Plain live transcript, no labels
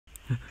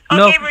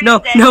No, Okay, we're no,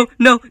 dead. no,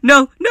 no,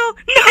 no, no, no,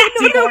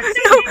 no, no,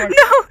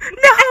 no,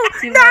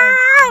 no,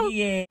 no.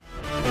 Yeah.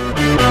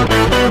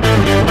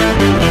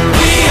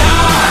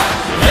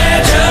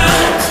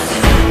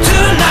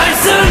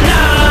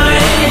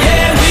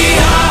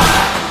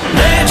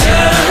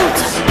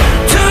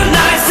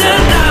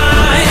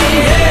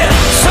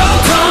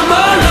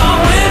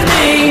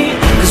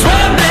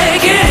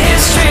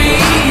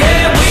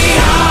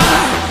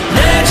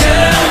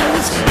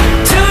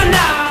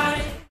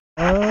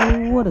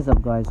 What is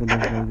up, guys?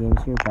 Legendary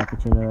Games here, back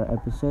with another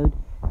episode.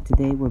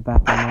 Today we're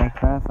back in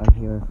Minecraft. I'm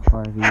here with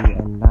Harvey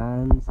and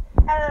Lance.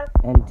 Hello.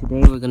 And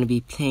today we're going to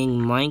be playing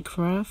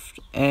Minecraft,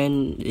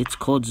 and it's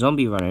called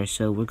Zombie Runner,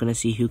 so we're going to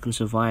see who can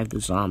survive the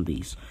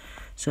zombies.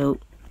 So,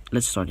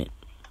 let's start it.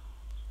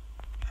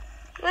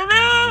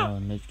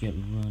 Let's get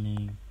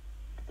running.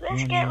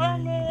 Let's get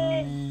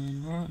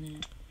running.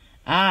 Running.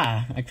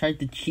 Ah, I tried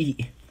to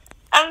cheat.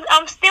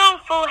 I'm still on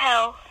full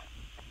health.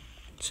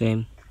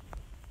 Same.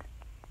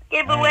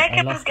 Yeah, but where I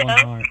can we lost go? one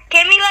heart.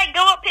 Can we like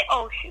go up it?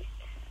 Oh shoot!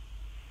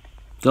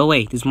 Go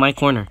away, this is my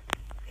corner.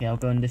 Okay, I'll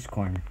go in this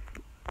corner.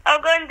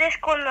 I'll go in this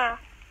corner.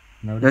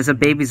 No, There's a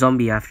baby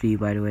zombie after you,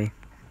 by the way.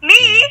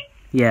 Me?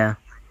 Yeah.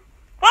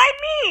 Why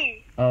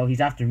me? Oh, he's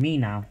after me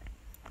now.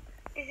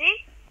 Is he?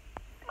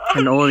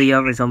 And all the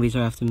other zombies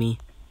are after me.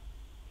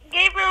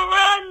 Gabriel,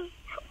 run!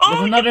 Oh,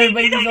 There's another the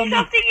baby zombie's zombie.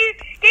 after you.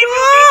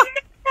 Gabriel,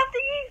 baby zombie's after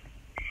you.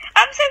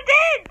 I'm so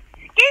dead.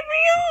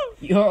 Gabriel.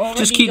 You're already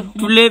Just keep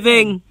going.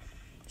 living.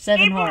 7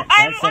 Gabriel, hearts.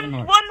 I I'm have 7 on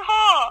hearts. 1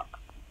 heart.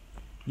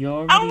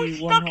 You're I already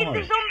was 1 stuck in the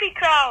heart. zombie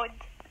crowd.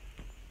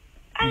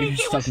 I You're legit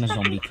stuck was in a stuck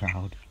zombie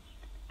crowd.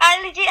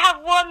 I legit have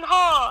 1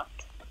 heart.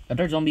 Are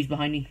there zombies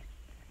behind me?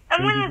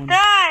 I'm Baby gonna one.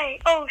 die.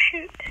 Oh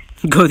shoot.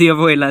 Go the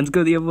other way, Lance.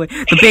 Go the other way.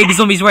 The baby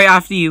zombie's right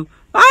after you.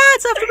 Ah,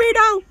 it's after me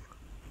now.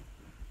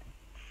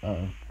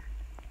 Uh-oh.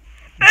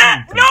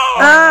 No!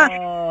 Ah.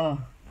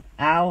 Oh.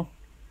 Ow.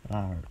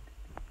 Ah.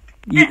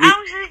 You, I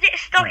was legit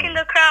stuck in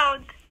the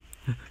crowd.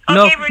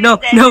 no, Okay, we're no,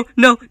 dead. no,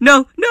 no,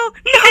 no, no, no,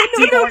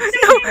 no.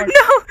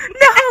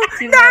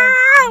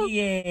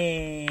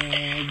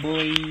 Yeah,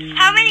 boy.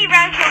 How many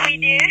rounds will we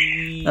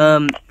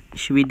do?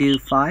 Should we do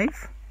 5?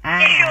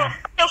 Yeah,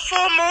 sure. So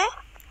 4 more?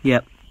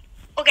 Yep.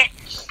 Okay.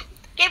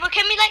 Gabriel,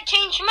 can we like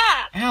change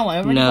map? Ow, I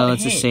already No, got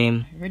it's the hit.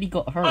 same. I already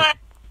got hurt.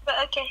 But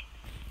okay.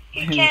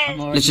 Who I'm cares?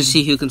 already- Let's just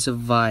see who can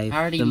survive. I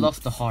already the-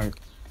 lost the heart.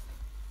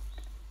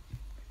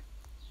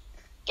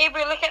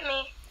 Gabriel, look at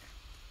me.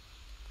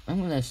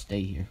 I'm gonna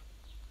stay here.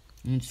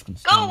 I'm just gonna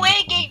stay Go in away,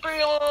 this corner.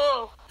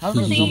 Gabriel. How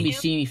does See zombies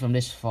you. see me from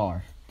this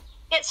far?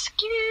 Get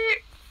scared.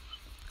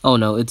 Oh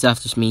no, it's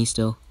after me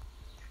still.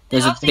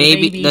 There's a After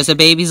baby. baby. There's a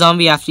baby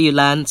zombie after you,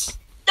 Lance.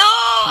 No,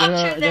 I'm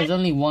so There's dead.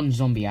 only one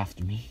zombie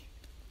after me.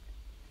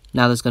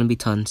 Now there's gonna be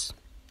tons.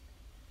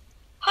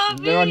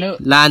 Harvey. There are no.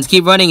 Lance,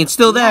 keep running. It's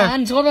still there.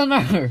 Lance, hold on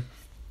there.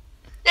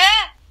 Yeah,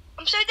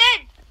 I'm so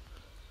dead.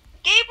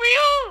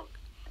 Gabriel,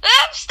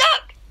 I'm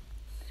stuck.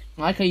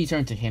 I like how you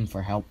turn to him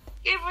for help.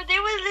 Gabriel, they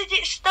were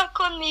legit stuck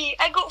on me.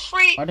 I got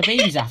free. Are the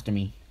babies after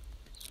me?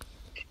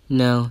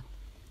 No.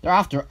 They're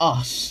after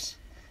us.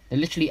 They're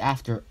literally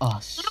after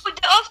us. No,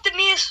 they're after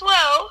me as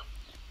well.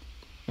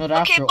 No,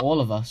 they're Okay, after all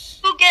of us.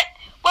 We'll get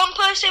one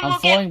person. I'm will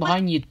falling get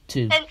behind you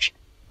two.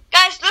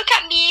 Guys, look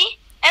at me.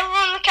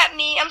 Everyone, look at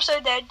me. I'm so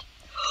dead.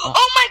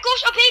 Oh my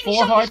gosh, a baby 4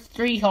 zombie. hearts,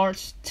 3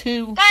 hearts,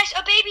 2. Guys,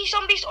 a baby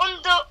zombie's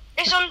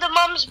on the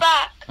mum's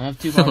back. I have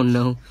 2 hearts. Oh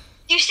no.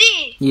 You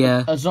see?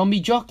 Yeah. A zombie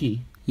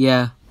jockey.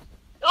 Yeah.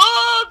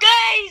 Oh,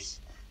 guys.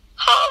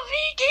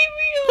 Harvey,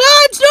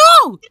 Lance,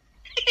 no!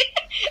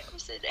 Gabriel. I'm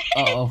so dead.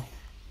 Uh-oh.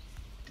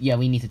 Yeah,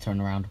 we need to turn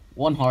around.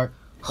 1 heart.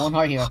 1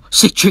 heart here.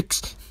 Sick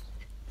tricks.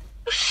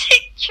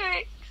 Sick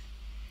tricks.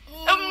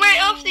 I'm right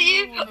after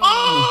you.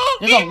 Oh,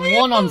 There's Gabriel.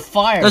 a 1 on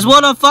fire. There's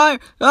one on fire.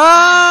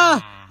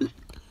 Ah!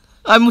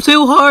 I'm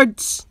 2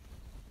 hearts.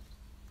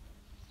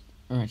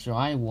 Alright, so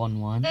I won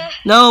 1.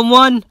 No, I'm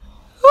 1.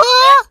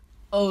 Ah!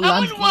 Oh, I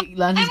Lance, won one.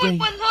 Lance I is won getting...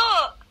 1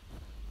 heart.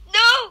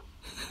 No.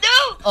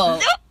 No. Oh.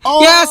 No.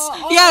 Oh, Yes!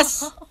 oh.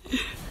 Yes!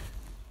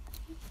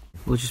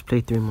 We'll just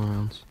play 3 more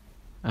rounds.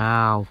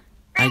 Ow.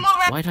 Three more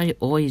rounds. Why do I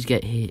always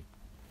get hit?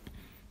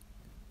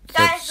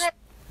 Guys,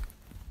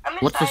 I'm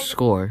What's the inside.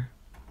 score?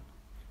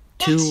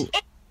 2.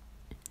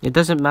 It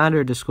doesn't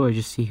matter the score,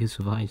 just see who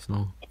survives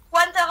long.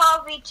 1 to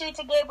Harvey, 2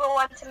 to Gabriel,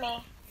 1 to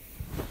me.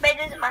 But it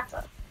doesn't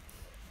matter.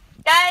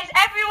 Guys,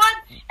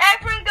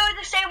 everyone go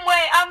the same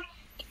way.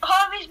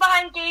 Harvey's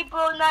behind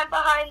Gabriel and I'm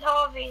behind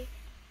Harvey.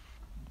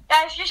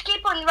 Guys, just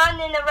keep on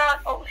running around.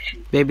 Oh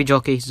shoot. Baby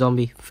jockey,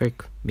 zombie,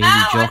 frick. Baby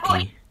Ow, I got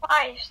jockey.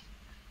 twice.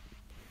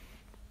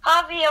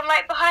 Harvey, I'm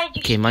right behind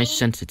you. Okay, my Steve.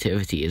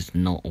 sensitivity is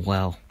not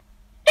well.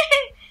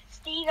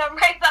 Steve, I'm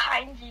right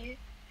behind you.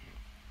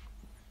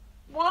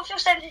 What if your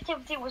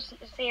sensitivity was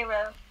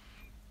 0?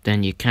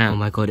 Then you can't. Oh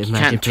my god, you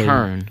imagine can't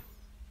turn.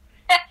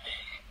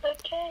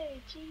 Okay,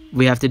 geez.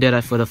 We have to do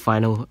that for the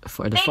final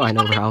Baby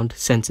final zombie. round.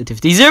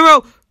 Sensitivity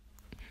 0!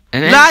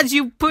 And then, Lads,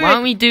 you put why it!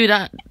 don't we do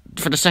that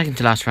for the second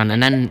to last round,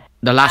 and then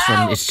the last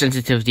Ow. one is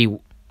sensitivity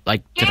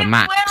like to the Gabe,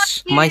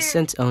 max. where are My you?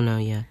 sense. Oh no,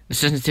 yeah. The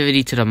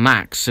sensitivity to the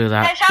max, so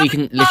that Guys, how we can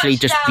many literally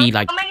hearts just down? be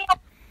like How many I'm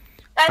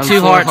Guys, Two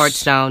how four many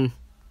hearts. down.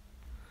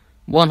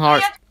 one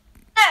heart, left?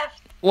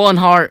 one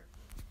heart.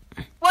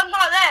 One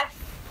heart left.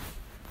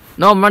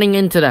 No, I'm running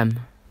into them.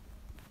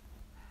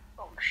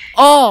 Oh, shit.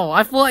 Oh,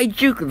 I thought I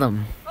juked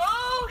them.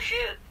 Oh,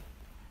 shoot.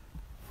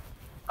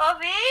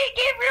 Harvey,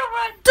 Gabriel,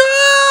 run.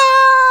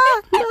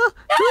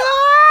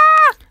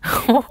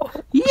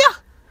 Yeah.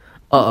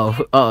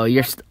 Uh-oh,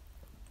 you're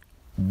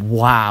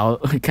wow.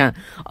 I can't.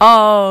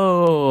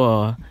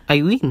 Oh,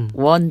 I win.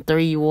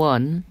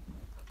 1-3-1.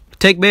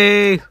 Take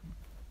me.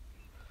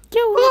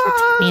 You never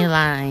took me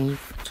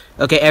alive.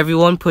 Okay,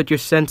 everyone, put your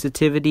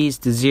sensitivities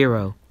to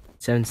 0.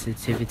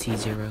 Sensitivity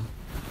 0.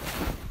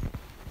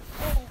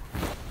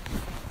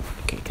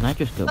 Okay, can I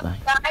just go back?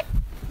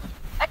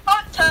 I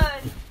can't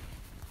turn.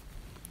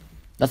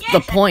 That's Yes, the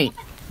point.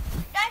 Guys,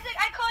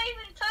 I can't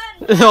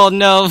even turn. Oh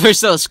no, we're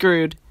so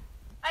screwed.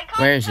 I can't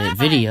Where is turn. it?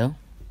 Video?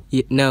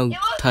 No, It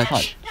won't touch.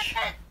 let me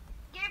turn.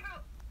 Gabriel,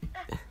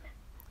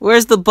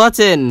 Where's the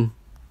button?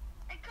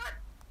 I can't.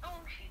 Oh,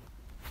 shit.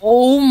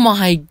 Oh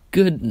my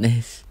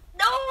goodness.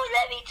 No,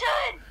 let me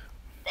turn.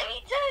 Let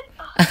me turn.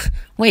 Oh,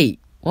 Wait,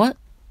 what?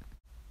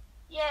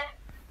 yeah.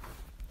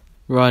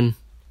 Run.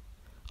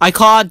 I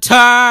can't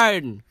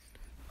turn.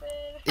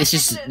 Is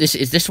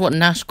this what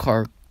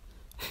NASCAR?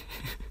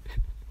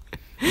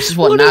 This is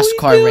what What are we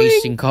NASCAR doing?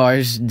 racing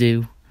cars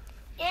do.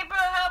 Gabriel,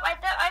 help! I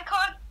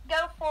can't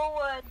go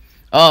forward.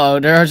 Oh,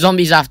 there are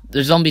zombies after.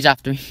 There's zombies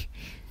after me.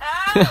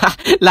 Ah,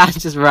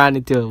 Lance just ran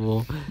into a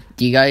wall.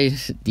 Do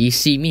you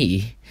see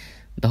me?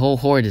 The whole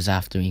horde is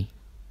after me.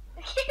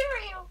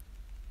 Gabriel.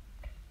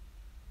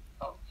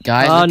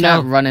 Guys, Oh, I no.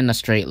 can't run in a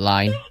straight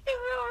line.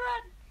 Gabriel,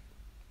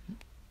 run.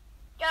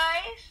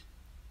 Guys.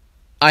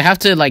 I have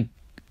to like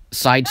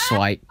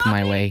sideswipe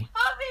my way.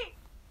 Harvey.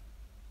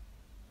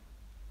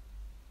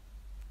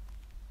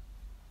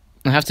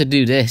 I have to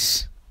do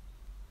this.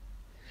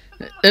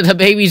 The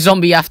baby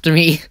zombie after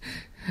me.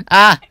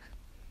 Ah.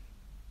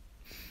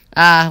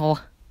 Well.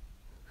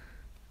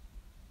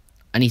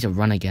 I need to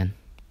run again.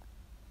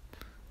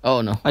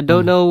 Oh no. I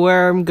don't know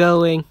where I'm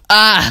going.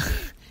 Ah!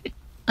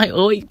 I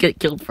always get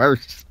killed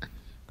first.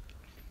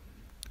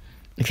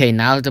 Okay,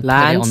 now to put it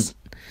on. Lance?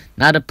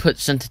 Now to put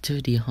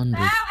sensitivity 100.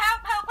 Help.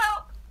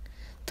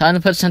 Time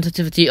to put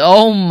sensitivity.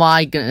 Oh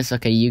my goodness.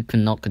 Okay, you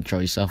cannot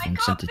control yourself I on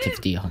can't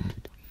sensitivity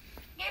 100.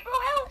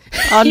 Gabriel,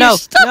 help. Oh no, You're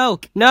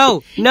stuck.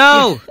 no.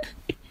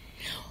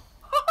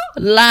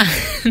 La.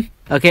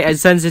 Okay, and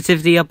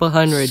sensitivity up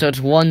 100. So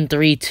it's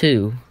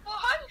 132.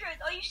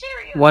 400. Are you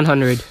serious?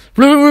 100.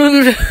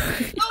 Oh, to the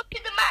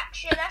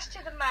max. Yeah, that's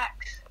to the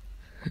max.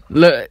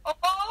 Look.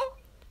 Oh,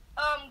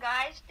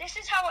 guys, this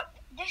is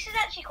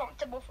actually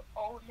comfortable for.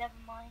 Oh, never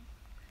mind.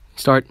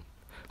 Start.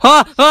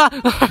 Ha! Ha!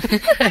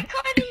 I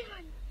can't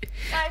even.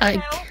 Guys, I-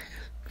 help.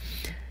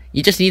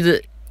 You just need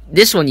the.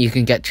 This one you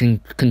can get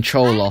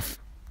control of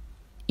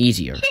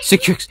easier.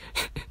 Citrix.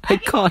 I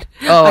can't.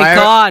 Oh, I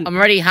can't. I'm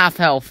already half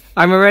health.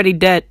 I'm already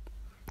dead.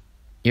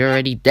 You're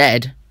already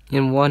dead.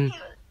 In one.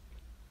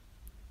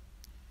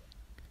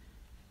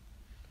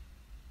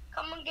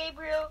 Come on,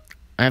 Gabriel.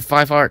 I have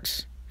 5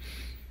 hearts.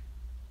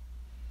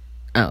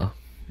 Oh.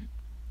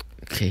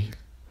 Okay.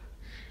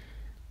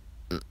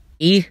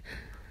 E.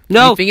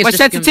 No, You think it's my just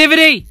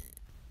sensitivity.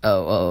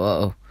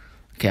 Oh.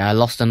 Okay, I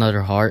lost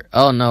another heart.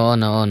 Oh no.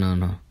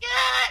 Yeah.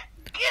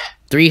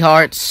 3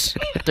 hearts.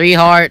 3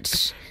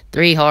 hearts.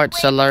 3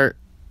 hearts alert.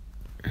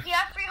 You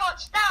have 3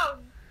 hearts down.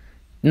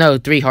 No,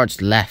 3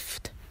 hearts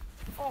left.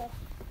 Oh,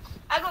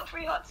 I got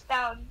 3 hearts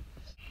down.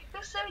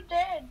 You're so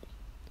dead.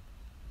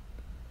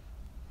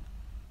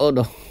 Oh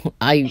no.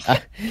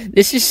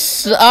 This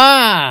is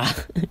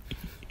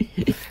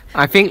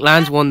I think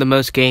Lance won the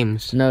most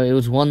games. No, it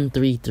was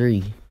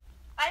 1-3-3.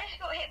 I just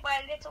got hit by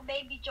a little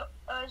baby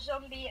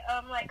zombie,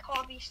 like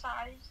Harvey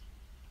size.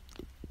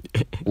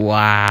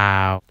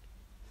 Wow.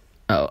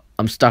 Oh,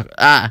 I'm stuck.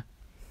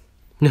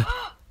 No.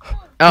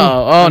 Oh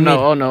Guys, no.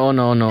 how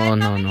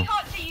many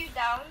hearts are you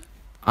down?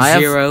 I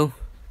have 0.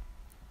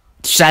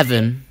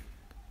 7.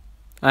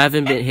 I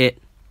haven't been hit.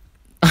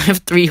 I have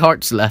 3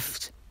 hearts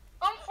left.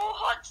 I'm 4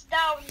 hearts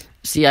down.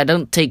 See, I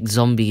don't take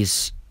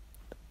zombies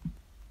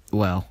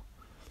well.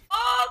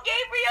 Oh,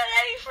 Gabriel,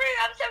 let me through.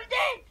 I'm so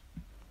dead.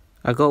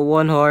 I got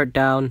 1 heart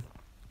down.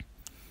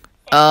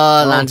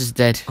 Lance is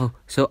dead. Oh,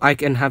 so I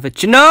can have a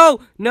no.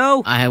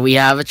 We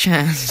have a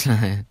chance.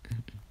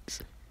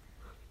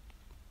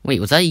 Wait,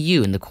 was that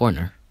you in the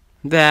corner?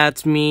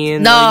 That's me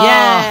in No! the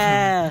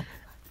yeah.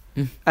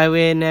 I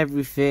win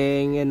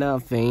everything and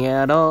nothing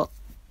at all.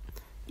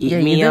 Eat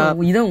me up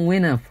You don't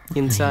win a.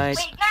 inside.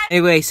 Wait, guys.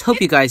 Anyways, hope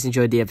you guys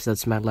enjoyed the episode.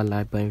 Smash that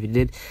like button if you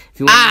did. If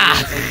you want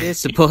more like this,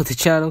 support the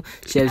channel,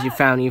 share with your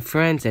family and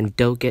friends, and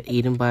don't get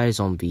eaten by a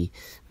zombie.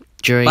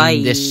 During Bye.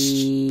 this.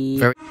 You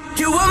were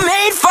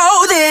made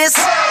for this.